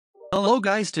Hello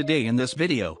guys, today in this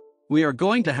video, we are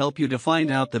going to help you to find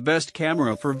out the best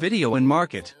camera for video in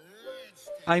market.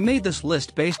 I made this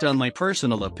list based on my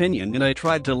personal opinion and I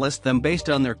tried to list them based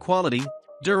on their quality,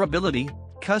 durability,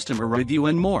 customer review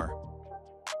and more.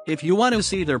 If you want to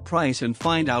see their price and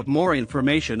find out more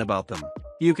information about them,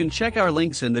 you can check our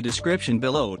links in the description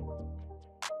below.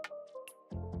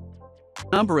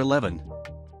 Number 11.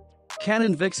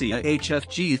 Canon Vixia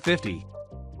HFG50.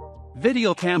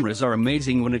 Video cameras are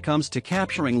amazing when it comes to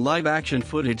capturing live-action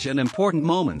footage and important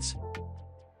moments.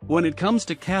 When it comes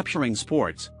to capturing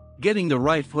sports, getting the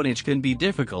right footage can be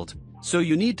difficult, so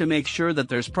you need to make sure that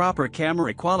there's proper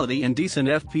camera quality and decent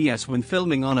FPS when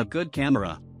filming on a good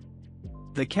camera.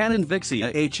 The Canon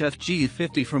Vixia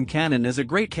HFG50 from Canon is a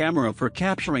great camera for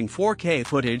capturing 4K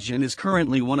footage and is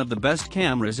currently one of the best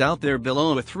cameras out there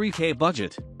below a 3K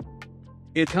budget.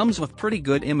 It comes with pretty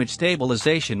good image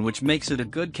stabilization, which makes it a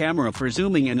good camera for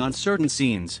zooming in on certain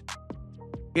scenes.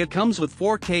 It comes with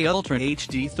 4K Ultra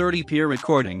HD 30p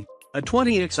recording, a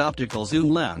 20x optical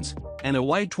zoom lens, and a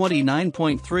wide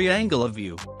 29.3 angle of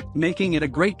view, making it a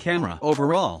great camera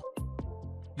overall.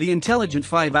 The intelligent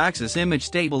 5-axis image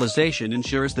stabilization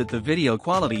ensures that the video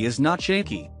quality is not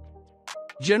shaky.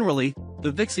 Generally,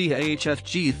 the Vixia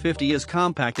HFG50 is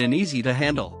compact and easy to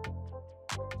handle.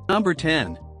 Number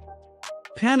 10.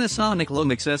 Panasonic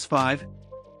Lumix S5.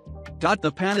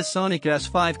 The Panasonic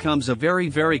S5 comes a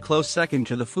very close second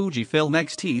to the Fujifilm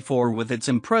X-T4 with its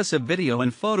impressive video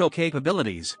and photo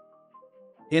capabilities.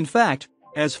 In fact,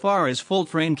 as far as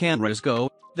full-frame cameras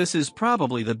go, this is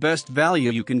probably the best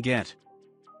value you can get.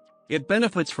 It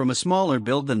benefits from a smaller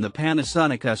build than the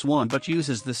Panasonic S1 but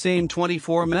uses the same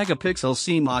 24-megapixel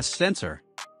CMOS sensor.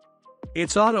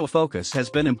 Its autofocus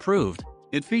has been improved.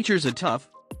 It features a tough,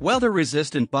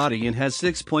 weather-resistant body and has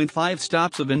 6.5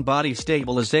 stops of in-body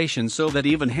stabilization so that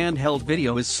even handheld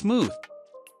video is smooth.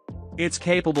 It's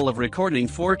capable of recording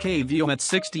 4K video at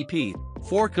 60p,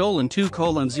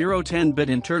 4:2:010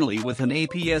 internally with an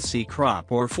APS-C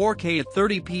crop or 4K at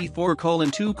 30p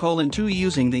 4:2:2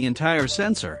 using the entire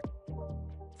sensor.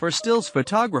 For stills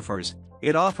photographers,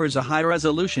 it offers a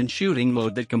high-resolution shooting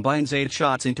mode that combines 8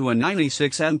 shots into a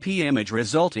 96MP image,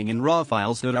 resulting in RAW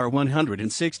files that are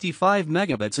 165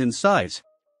 megabits in size.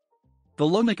 The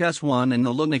Lumix S1 and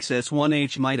the Lumix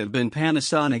S1H might have been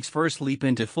Panasonic's first leap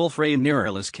into full-frame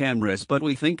mirrorless cameras, but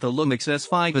we think the Lumix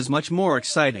S5 is much more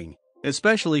exciting,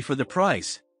 especially for the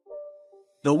price.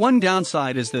 The one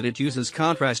downside is that it uses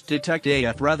contrast detect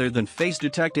AF rather than phase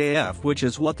detect AF, which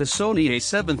is what the Sony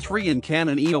a7 III and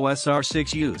Canon EOS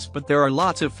R6 use, but there are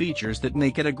lots of features that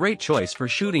make it a great choice for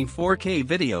shooting 4K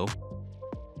video.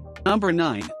 Number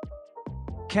 9.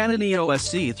 Canon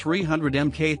EOS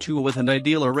C300 with an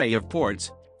ideal array of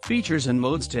ports, features and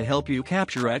modes to help you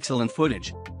capture excellent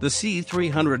footage. The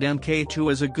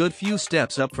C300 is a good few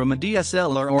steps up from a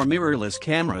DSLR or mirrorless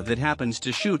camera that happens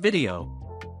to shoot video.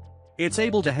 It's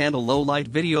able to handle low-light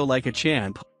video like a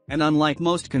champ, and unlike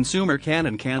most consumer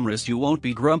Canon cameras, you won't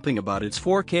be grumping about its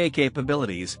 4K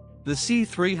capabilities. The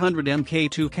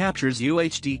C300 captures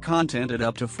UHD content at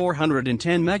up to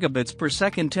 410 megabits per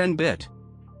second 10-bit.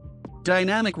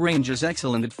 Dynamic range is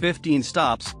excellent at 15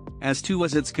 stops, as too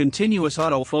is its continuous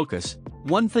autofocus,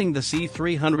 one thing the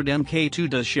C300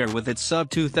 does share with its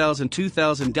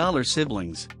sub-$2,000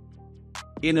 siblings.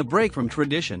 In a break from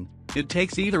tradition, it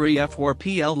takes either EF or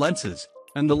PL lenses,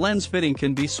 and the lens fitting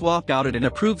can be swapped out at an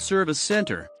approved service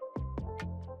center.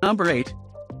 Number 8.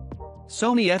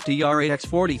 Sony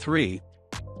FDR-AX43.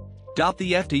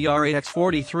 The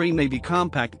FDR-AX43 may be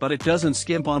compact, but it doesn't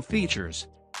skimp on features.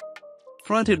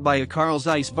 Fronted by a Carl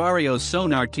Zeiss Vario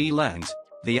Sonar T lens,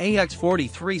 the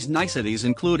AX43's niceties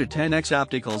include a 10x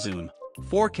optical zoom,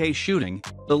 4K shooting,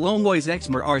 the Lomoy's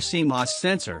Exmor R CMOS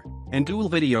sensor, and dual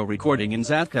video recording in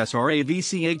Zapcas or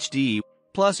AVC HD,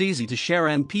 plus easy-to-share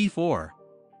MP4.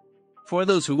 For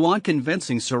those who want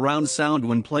convincing surround sound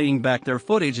when playing back their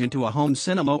footage into a home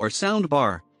cinema or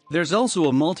soundbar, there's also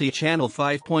a multi-channel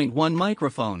 5.1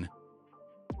 microphone.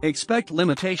 Expect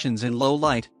limitations in low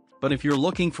light, but if you're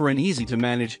looking for an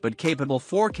easy-to-manage but capable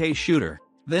 4K shooter,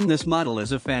 then this model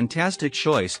is a fantastic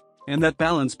choice, and that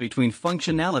balance between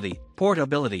functionality,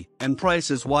 portability, and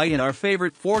price is why it's our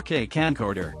favorite 4K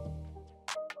camcorder.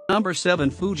 Number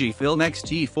 7. Fujifilm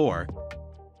X-T4.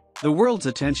 The world's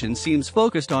attention seems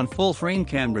focused on full-frame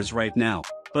cameras right now,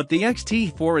 but the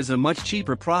X-T4 is a much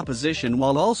cheaper proposition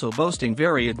while also boasting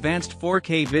very advanced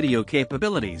 4K video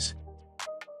capabilities.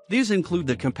 These include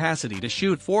the capacity to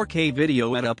shoot 4K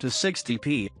video at up to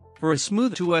 60p, for a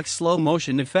smooth 2x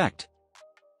slow-motion effect.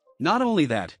 Not only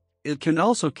that, it can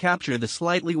also capture the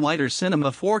slightly wider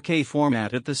cinema 4K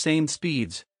format at the same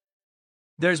speeds.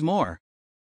 There's more.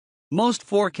 Most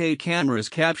 4K cameras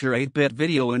capture 8-bit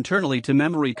video internally to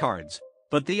memory cards,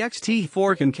 but the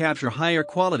X-T4 can capture higher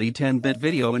quality 10-bit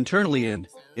video internally, and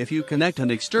if you connect an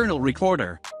external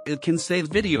recorder, it can save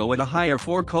video at a higher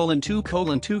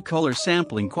 4:2:2 color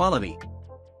sampling quality.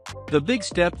 The big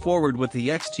step forward with the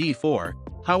X-T4,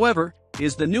 however,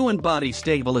 is the new in-body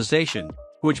stabilization,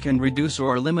 which can reduce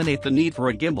or eliminate the need for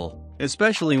a gimbal,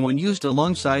 especially when used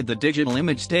alongside the digital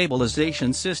image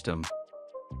stabilization system.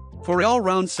 For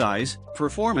all-round size,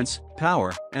 performance,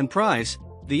 power, and price,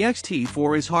 the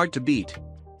X-T4 is hard to beat.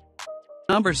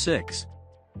 Number 6.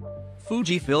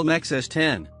 Fujifilm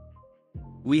X-S10.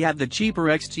 We had the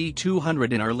cheaper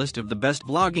X-T200 in our list of the best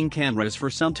vlogging cameras for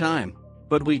some time,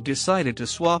 but we decided to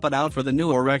swap it out for the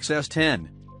newer X-S10.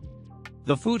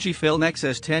 The Fujifilm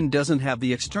X-S10 doesn't have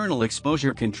the external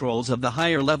exposure controls of the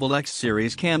higher-level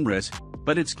X-series cameras,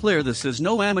 but it's clear this is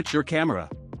no amateur camera,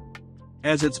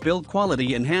 as its build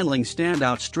quality and handling stand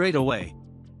out straight away.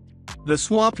 The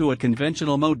swap to a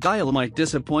conventional mode dial might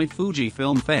disappoint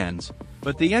Fujifilm fans,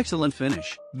 but the excellent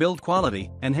finish, build quality,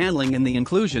 and handling and the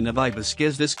inclusion of IBIS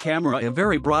gives this camera a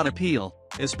very broad appeal,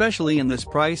 especially in this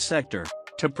price sector,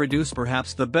 to produce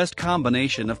perhaps the best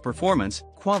combination of performance,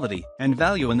 quality, and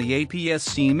value in the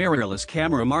APS-C mirrorless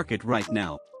camera market right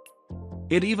now.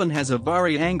 It even has a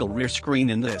vari-angle rear screen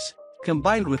in this,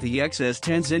 combined with the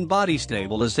X-S10's in-body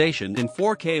stabilization in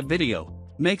 4K video,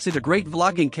 makes it a great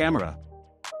vlogging camera.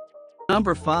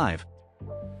 Number 5.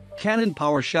 Canon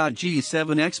PowerShot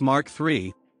G7X Mark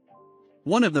III.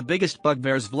 One of the biggest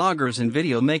bugbears vloggers and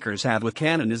video makers have with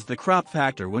Canon is the crop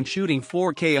factor when shooting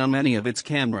 4K on many of its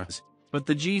cameras, but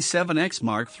the G7X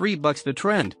Mark III bucks the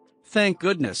trend, thank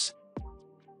goodness.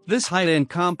 This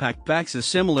high-end compact packs a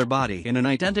similar body and an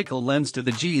identical lens to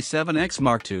the G7X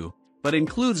Mark II, but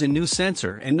includes a new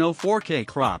sensor and no 4K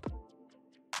crop.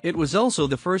 It was also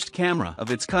the first camera of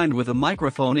its kind with a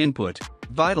microphone input,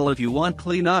 vital if you want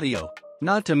clean audio,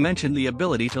 not to mention the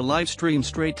ability to live stream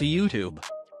straight to YouTube.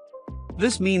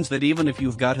 This means that even if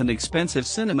you've got an expensive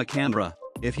cinema camera,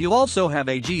 if you also have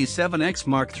a G7X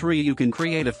Mark III, you can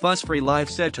create a fuss-free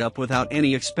live setup without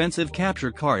any expensive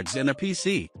capture cards and a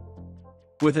PC.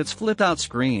 With its flipped-out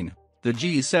screen, the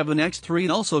G7X III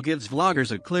also gives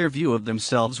vloggers a clear view of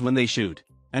themselves when they shoot,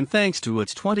 and thanks to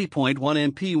its 20.1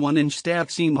 MP 1-inch stacked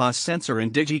CMOS sensor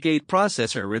and Digigate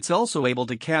processor, it's also able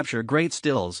to capture great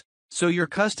stills, so your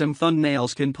custom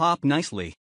thumbnails can pop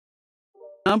nicely.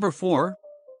 Number 4.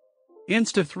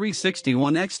 Insta360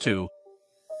 ONE X2.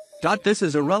 This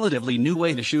is a relatively new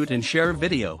way to shoot and share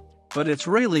video, but it's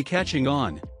really catching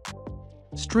on.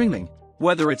 Streaming,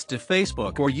 whether it's to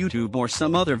Facebook or YouTube or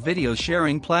some other video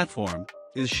sharing platform,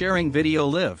 is sharing video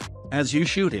live, as you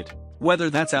shoot it,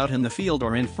 whether that's out in the field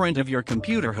or in front of your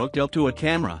computer hooked up to a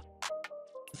camera.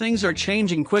 Things are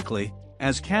changing quickly,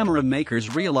 as camera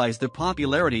makers realize the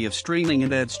popularity of streaming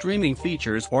and add streaming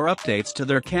features or updates to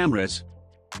their cameras.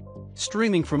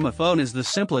 Streaming from a phone is the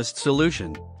simplest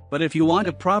solution, but if you want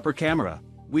a proper camera,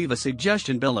 we've a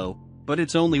suggestion below, but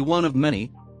it's only one of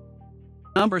many.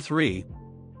 Number 3.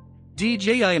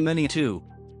 DJI Mini 2.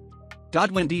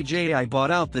 When DJI bought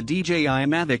out the DJI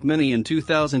Mavic Mini in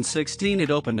 2016,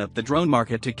 it opened up the drone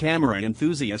market to camera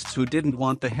enthusiasts who didn't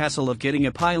want the hassle of getting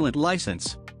a pilot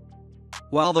license.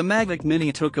 While the Mavic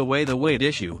Mini took away the weight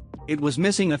issue, it was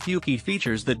missing a few key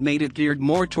features that made it geared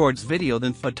more towards video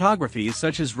than photography,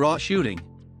 such as raw shooting.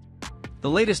 The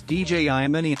latest DJI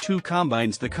Mini 2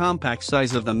 combines the compact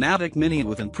size of the Mavic Mini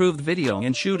with improved video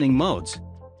and shooting modes.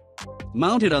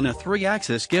 Mounted on a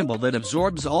 3-axis gimbal that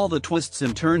absorbs all the twists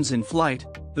and turns in flight,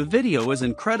 the video is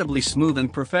incredibly smooth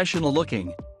and professional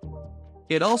looking.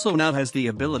 It also now has the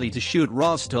ability to shoot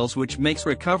raw stills, which makes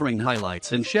recovering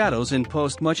highlights and shadows in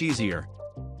post much easier.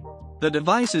 The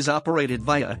device is operated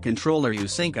via a controller you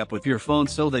sync up with your phone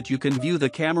so that you can view the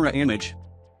camera image.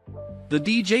 The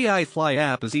DJI Fly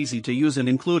app is easy to use and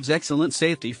includes excellent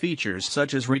safety features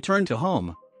such as return to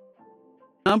home.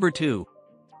 Number 2.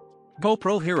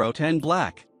 GoPro Hero 10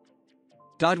 Black.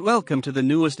 Welcome to the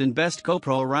newest and best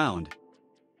GoPro around.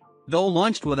 Though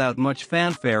launched without much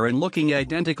fanfare and looking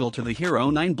identical to the Hero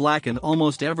 9 Black in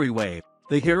almost every way,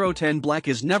 the Hero 10 Black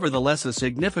is nevertheless a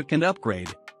significant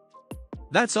upgrade.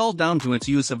 That's all down to its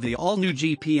use of the all-new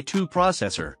GP2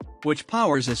 processor, which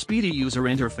powers a speedy user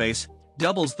interface,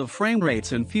 doubles the frame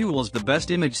rates and fuels the best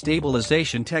image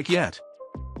stabilization tech yet.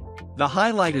 The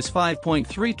highlight is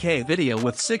 5.3K video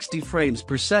with 60 frames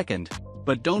per second,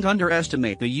 but don't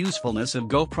underestimate the usefulness of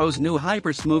GoPro's new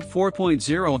HyperSmooth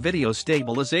 4.0 video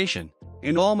stabilization,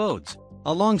 in all modes,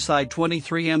 alongside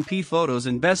 23MP photos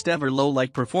and best ever low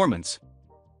light performance.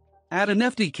 Add an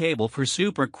FD cable for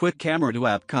super quick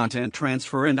camera-to-app content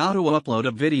transfer and auto-upload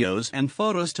of videos and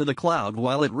photos to the cloud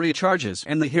while it recharges,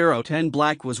 and the Hero 10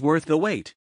 Black was worth the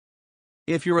wait.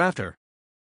 If you're after.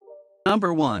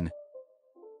 Number 1.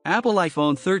 Apple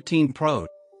iPhone 13 Pro.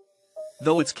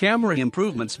 Though its camera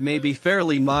improvements may be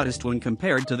fairly modest when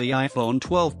compared to the iPhone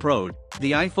 12 Pro,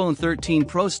 the iPhone 13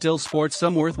 Pro still sports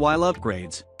some worthwhile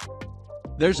upgrades.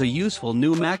 There's a useful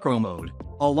new macro mode,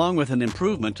 along with an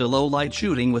improvement to low-light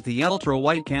shooting with the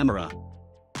ultra-wide camera.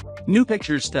 New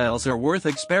picture styles are worth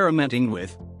experimenting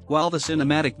with, while the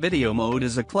cinematic video mode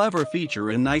is a clever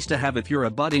feature and nice to have if you're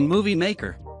a budding movie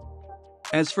maker.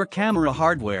 As for camera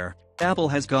hardware, Apple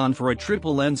has gone for a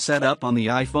triple lens setup on the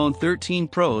iPhone 13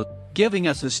 Pro, giving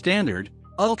us a standard,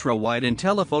 ultra-wide and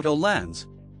telephoto lens.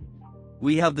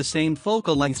 We have the same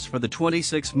focal lengths for the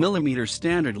 26mm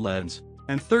standard lens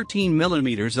and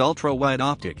 13mm ultra-wide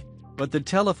optic, but the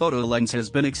telephoto lens has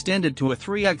been extended to a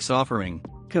 3x offering,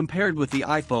 compared with the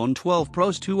iPhone 12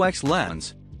 Pro's 2x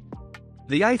lens.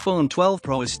 The iPhone 12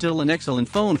 Pro is still an excellent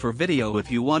phone for video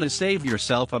if you want to save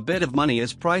yourself a bit of money,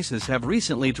 as prices have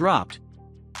recently dropped,